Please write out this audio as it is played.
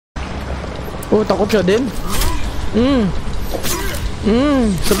Oh, takot siya din.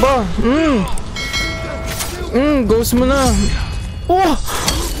 Saba. Ghost mo na. Oh!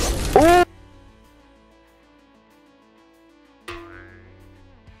 Oh!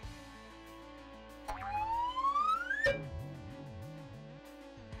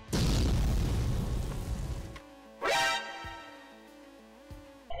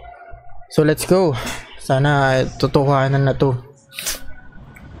 So let's go. Sana totohanan na to.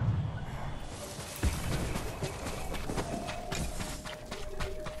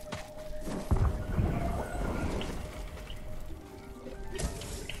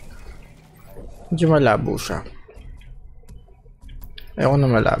 Medyo malabo siya. Ayoko na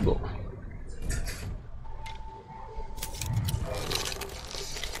malabo.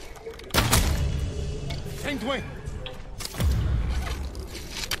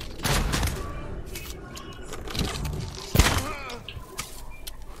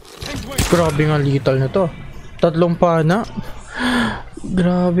 Grabe nga lethal na to. 3 pana.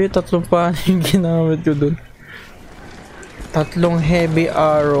 Grabe, 3 pana yung ginamit ko dun. 3 heavy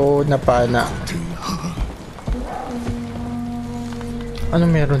arrow na pana. Ano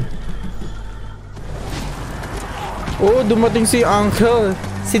meron? Oh, dumating si Uncle.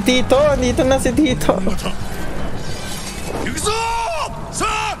 Si Tito, dito na si Tito.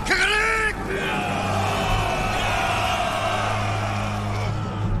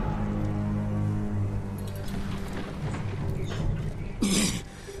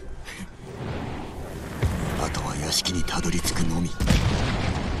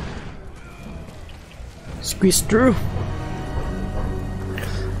 Squeeze through.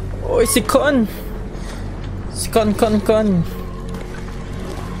 Oh, si Con. Si Con.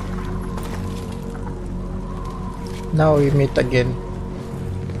 Now we meet again.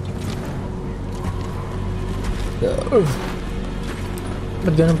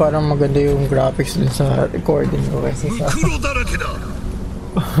 Ba't ganun parang maganda yung graphics dun sa recording ko kasi sa...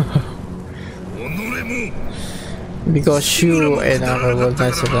 Because you and I will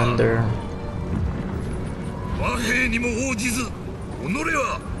not surrender.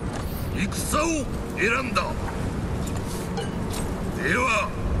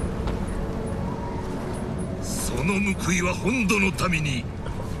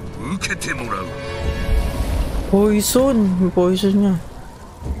 Poison! Poison niya.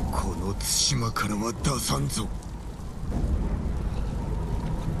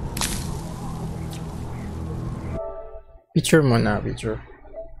 Picture mo na, picture.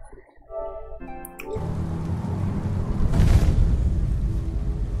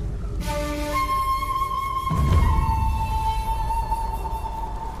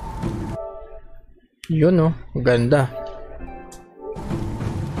 Yun oh, ganda.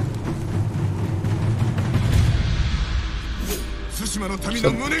 Tsushima no tami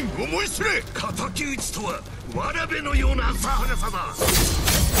no munen omoi sure. Kataki uchi to wa warabe no you na asahara-sa da.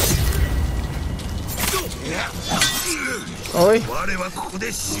 Oy.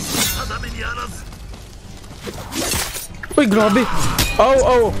 Uy, grabe. Aw,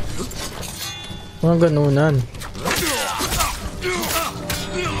 aw. Mga ganunan.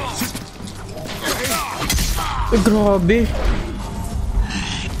 Uy, grabe.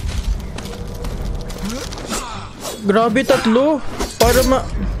 Grabe, 3. Para ma...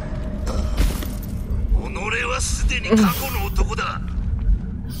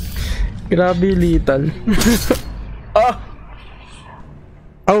 Grabe, lethal. Ah!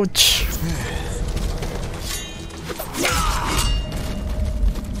 Ouch!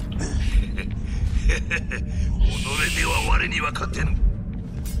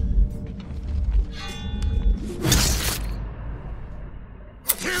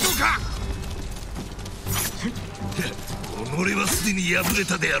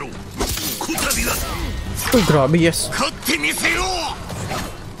 Uy, grabe, yes.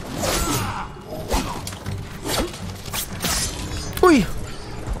 Uy!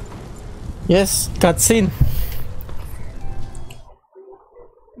 Yes, cutscene.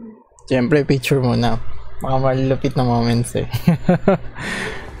 Siyempre, picture muna. Mga malulupit na moments eh.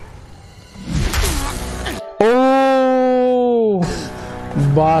 Oh!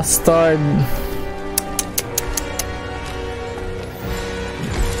 Bastard!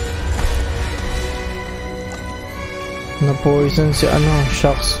 Na-poison si ano,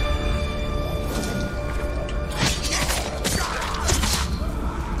 shucks.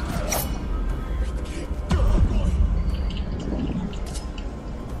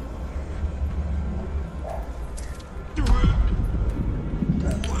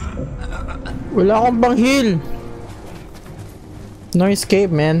 Wala akong bang heal. No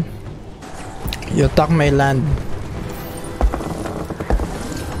escape, man. You attack my land.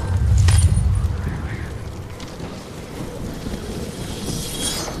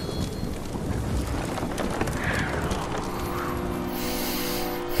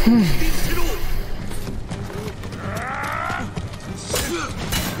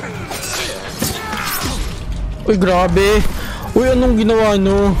 Uy, grabe. Uy, anong ginawa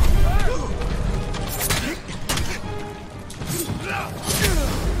nyo?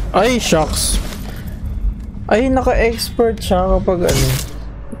 Ay, shucks. Ay, naka-expert siya kapag ano.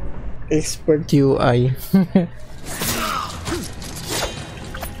 Expert UI.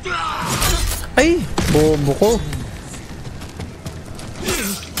 Ay, bobo ko.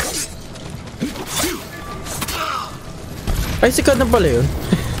 Ay, sikat na pala yun.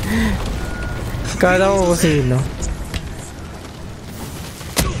 Kala ko kasi no.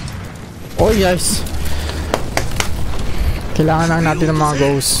 Oh yes. Kailangan lang natin ng mga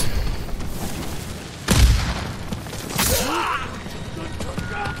ghosts.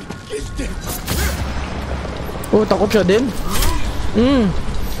 Oh, takot siya din.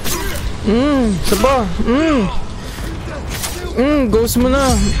 Saba. Ghost mo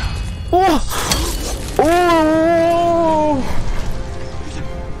na. Oh! Oh!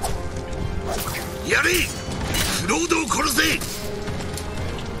 Yari! Frodoを殺せ!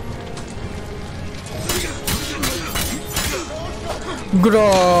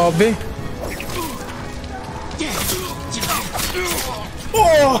 Grabe.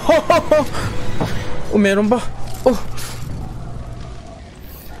 Oh! Oh, meron ba? Oh!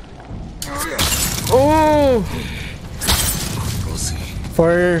 Oh!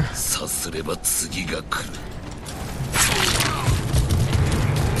 For... さすれば次が来る。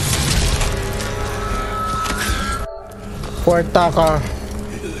Portaka.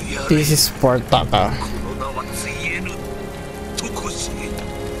 This is Portaka.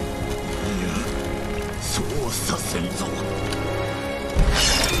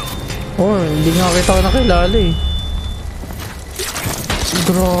 Oh, hindi nga kita ko nakilala eh.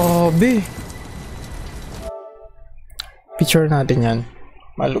 Grabe. Picture natin yan.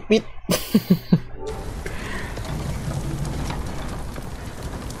 Malupit.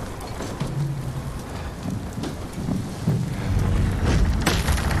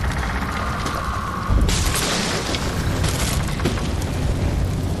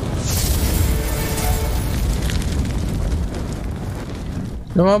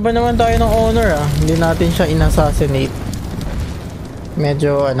 Lumaban naman tayo ng honor ah. Hindi natin siya inassassinate.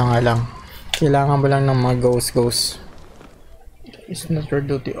 Medyo ano nga lang. Kailangan mo lang ng mga ghost. It's not your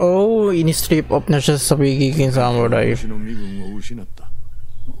duty. Oh, ini-strip off na siya sa Pagiging Samurai.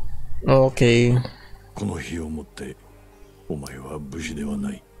 Okay.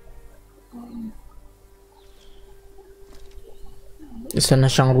 Isa na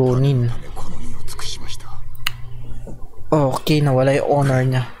siyang Ronin. Okay, nawala yung honor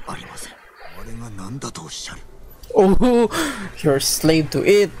niya. Oh, you're a slave to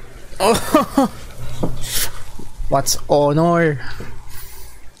it. Oh. What's honor?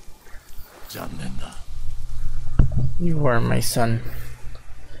 You are my son.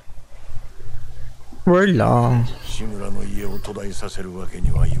 We're long.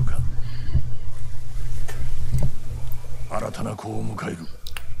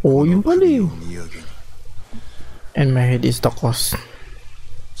 Oh, yun pala yun. And my head is the cost.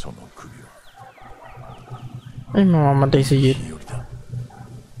 Ay, mamamatay si Jit.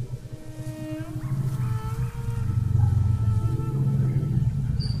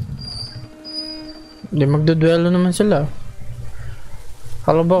 Hindi, magduduelo naman sila.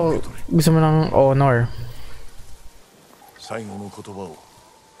 Kala ba gusto mo ng honor?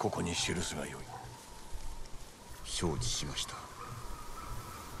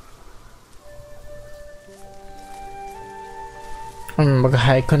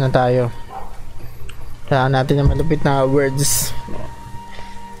 Mag-hike ko na tayo. Kailangan natin yung malupit na words.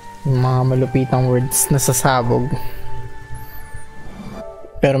 Yung mga malupitang words na sasabog.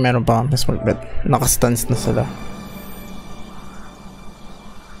 Pero meron pa mas malupit. Naka-stance na sila.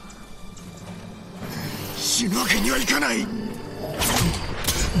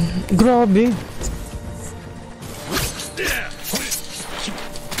 Grabe.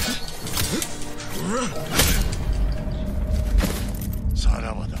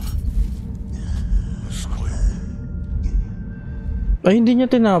 Ay, hindi niya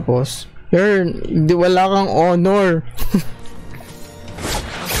tinapos. Hindi, wala kang honor.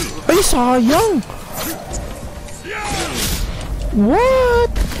 Ay, sayang. What?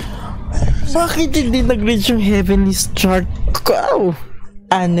 Bakit hindi nag-reach yung heavenly start ko?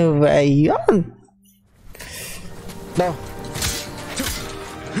 Ano ba yan? No.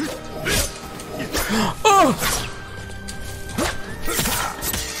 Oh!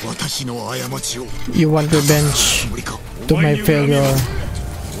 You want revenge to my failure.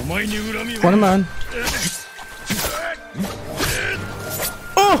 Ano naman?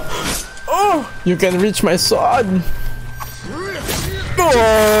 Oh! Oh! You can reach my sword!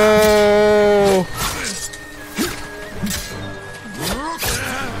 Oh!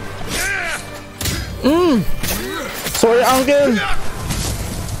 Sorry, uncle!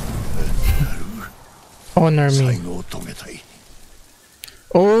 Honor me. 最後を遂げたい。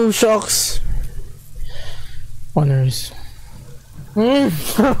 Oh, shucks. Honors.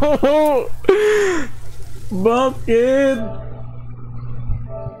 Bakit?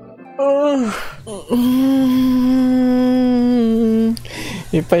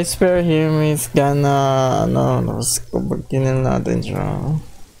 If I spare him, he's gonna... Kinil natin siya.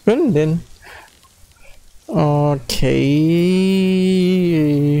 Ganun din. Okay.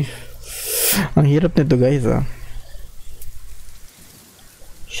 Ang hirap nito, guys, ah.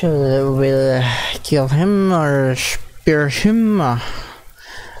 Should we kill him or spear him?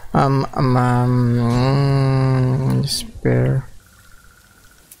 Spear.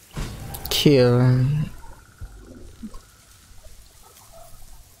 Kill.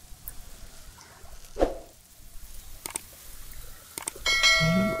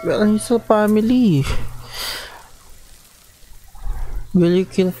 Well, he's a family. Will you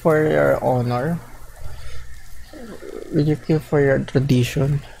kill for your honor? Will you kill for your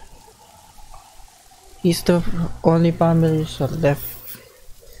tradition? He's the only family left.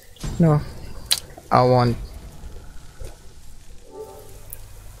 No, I want.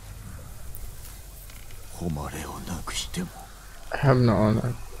 I have no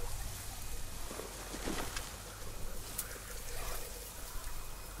honor.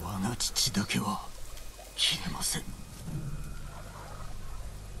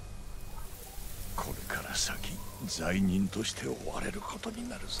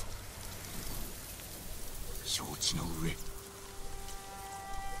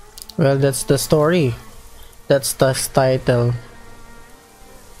 Well, that's the story. That's the title.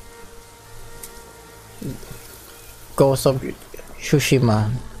 Ghost of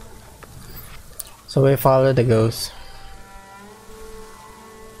Tsushima. So we follow the ghost.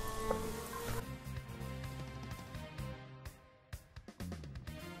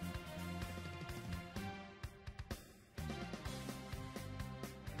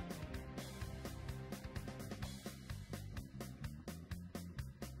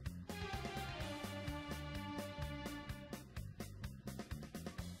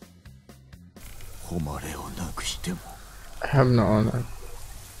 I have no honor.